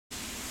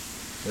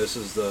This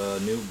is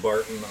the new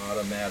Barton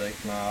automatic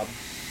knob.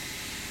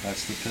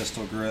 That's the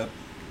pistol grip.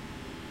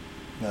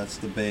 That's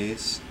the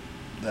base.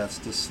 That's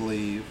the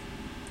sleeve.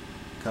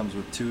 Comes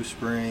with 2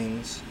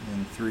 springs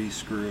and 3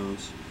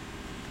 screws.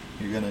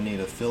 You're going to need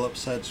a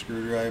Phillips head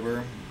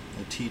screwdriver,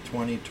 a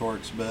T20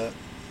 Torx bit,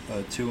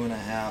 a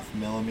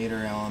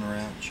 2.5mm Allen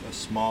wrench, a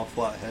small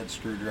flathead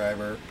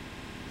screwdriver,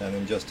 and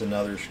then just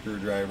another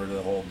screwdriver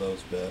to hold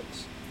those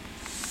bits.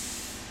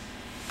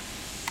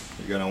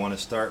 You're going to want to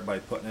start by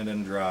putting it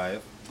in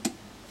drive.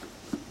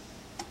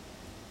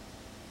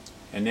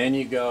 And then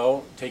you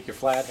go, take your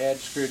flathead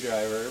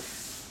screwdriver,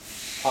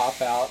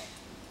 pop out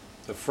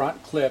the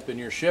front clip in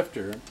your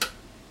shifter,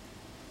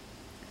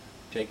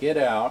 take it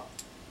out,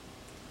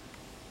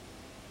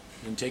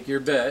 and take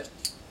your bit,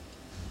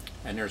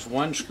 and there's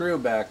 1 screw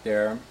back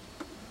there,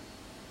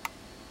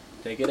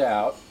 take it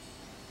out.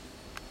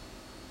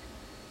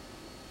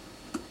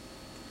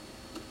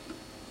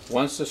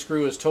 Once the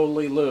screw is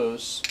totally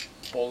loose,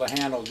 pull the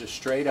handle just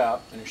straight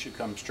up and it should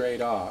come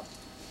straight off.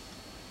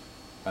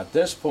 At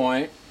this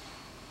point,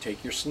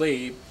 take your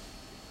sleeve,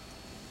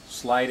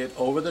 slide it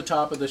over the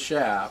top of the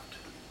shaft.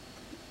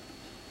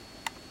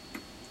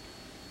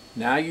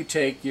 Now you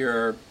take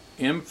your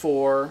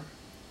M4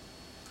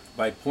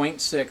 by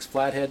 0.6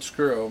 flathead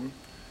screw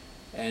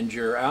and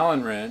your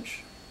Allen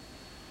wrench,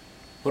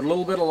 put a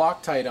little bit of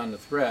Loctite on the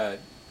thread,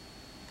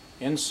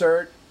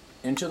 insert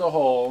into the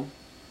hole,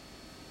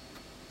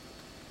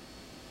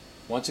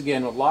 once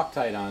again with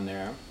Loctite on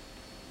there,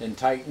 then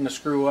tighten the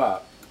screw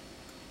up.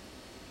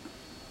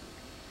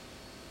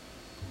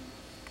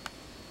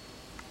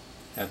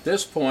 At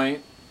this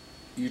point,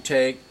 you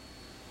take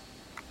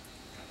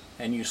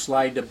and you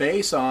slide the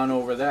base on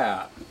over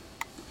that.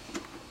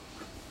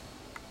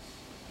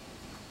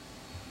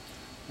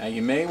 Now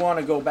you may want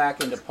to go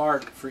back into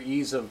park for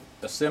ease of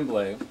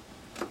assembly.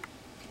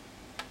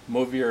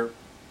 Move your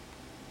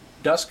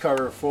dust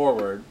cover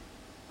forward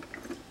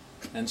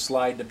and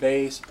slide the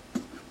base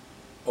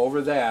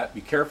over that.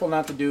 Be careful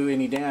not to do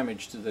any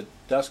damage to the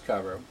dust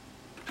cover.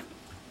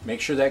 Make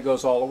sure that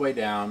goes all the way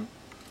down.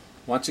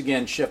 Once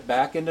again, shift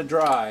back into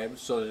drive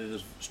so that it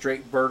is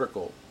straight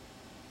vertical.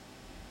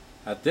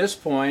 At this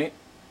point,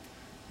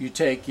 you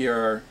take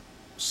your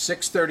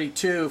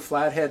 632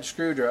 flathead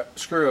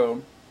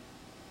screw,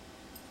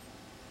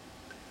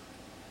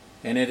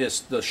 and it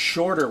is the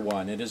shorter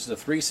one. It is the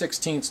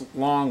 3/16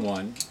 long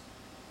one.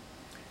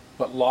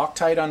 Put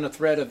Loctite on the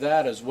thread of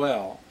that as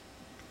well.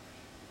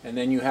 And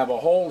then you have a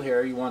hole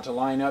here you want to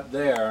line up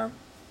there,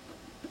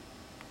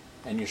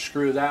 and you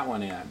screw that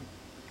one in,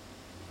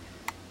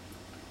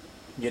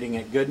 getting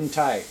it good and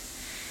tight.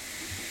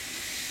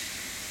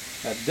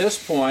 At this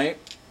point,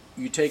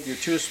 you take your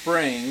 2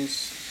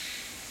 springs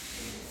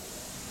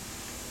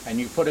and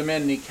you put them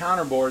in the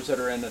counterboards that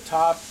are in the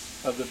top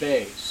of the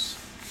base.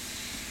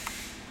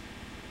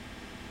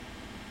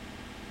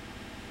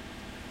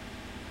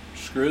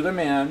 Screw them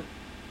in,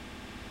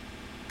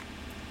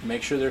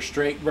 make sure they're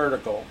straight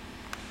vertical.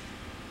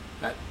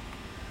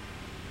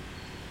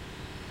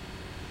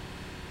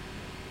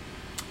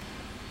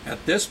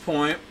 At this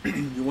point,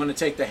 you want to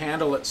take the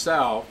handle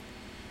itself,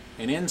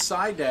 and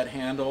inside that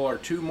handle are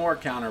 2 more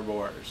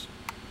counterbores.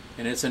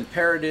 And it's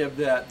imperative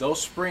that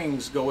those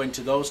springs go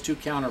into those 2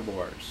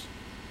 counterbores.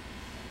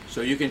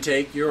 So you can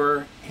take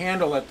your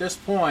handle at this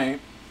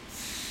point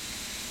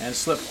and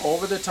slip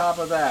over the top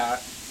of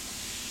that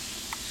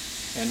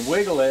and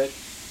wiggle it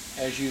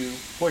as you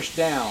push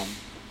down.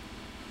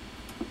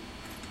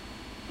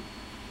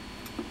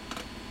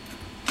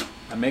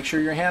 And make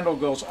sure your handle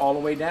goes all the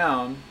way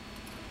down.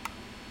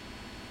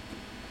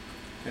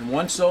 And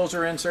once those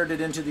are inserted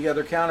into the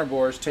other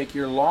counterbores, take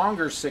your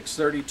longer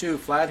 632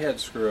 flathead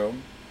screw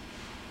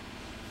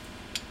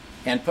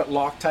and put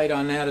Loctite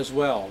on that as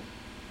well.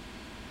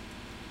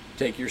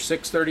 Take your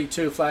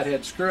 632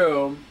 flathead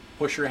screw,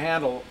 push your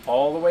handle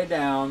all the way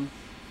down,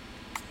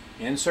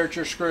 insert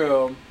your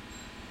screw,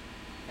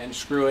 and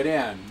screw it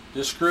in.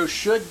 The screw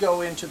should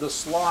go into the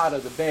slot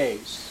of the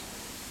base.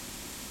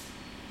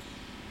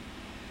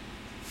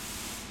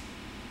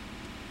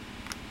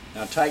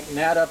 Now tighten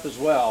that up as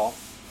well.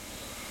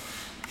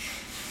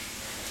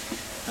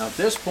 Now at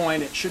this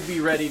point it should be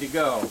ready to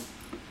go,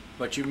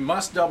 but you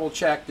must double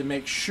check to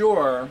make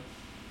sure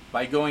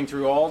by going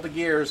through all the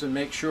gears and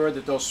make sure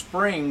that those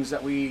springs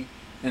that we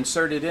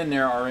inserted in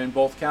there are in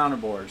both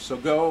counterbores. So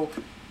go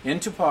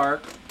into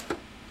park,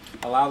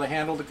 allow the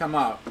handle to come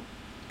up.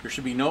 There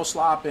should be no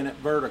slop in it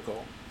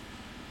vertical.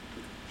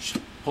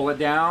 Pull it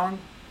down,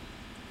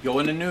 go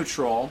into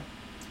neutral.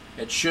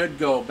 It should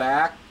go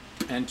back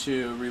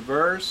into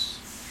reverse,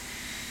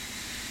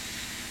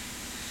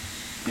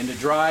 into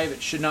drive.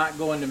 It should not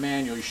go into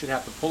manual. You should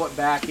have to pull it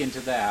back into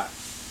that.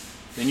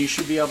 Then you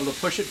should be able to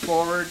push it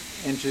forward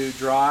into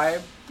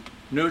drive,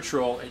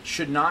 neutral. It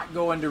should not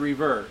go into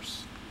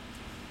reverse.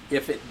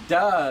 If it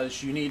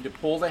does, you need to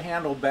pull the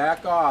handle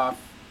back off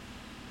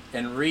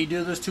and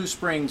redo those 2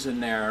 springs in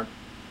there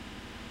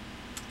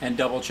and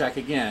double check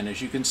again.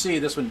 As you can see,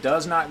 this one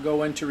does not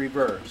go into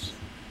reverse.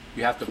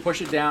 You have to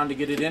push it down to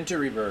get it into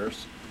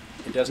reverse.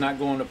 It does not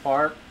go into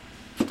park.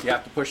 You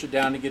have to push it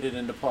down to get it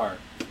into park.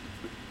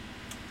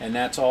 And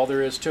that's all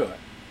there is to it.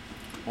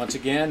 Once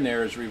again,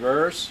 there's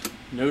reverse,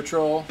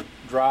 neutral,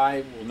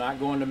 drive will not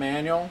go into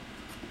manual.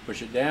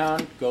 Push it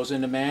down, goes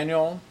into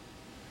manual,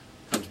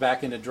 comes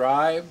back into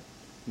drive.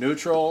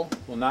 Neutral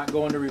will not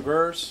go into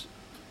reverse.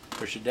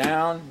 Push it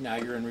down, now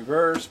you're in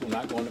reverse, will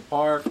not go into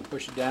park.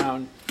 Push it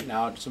down,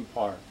 now it's in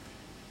park.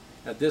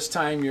 At this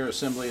time, your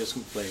assembly is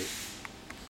complete.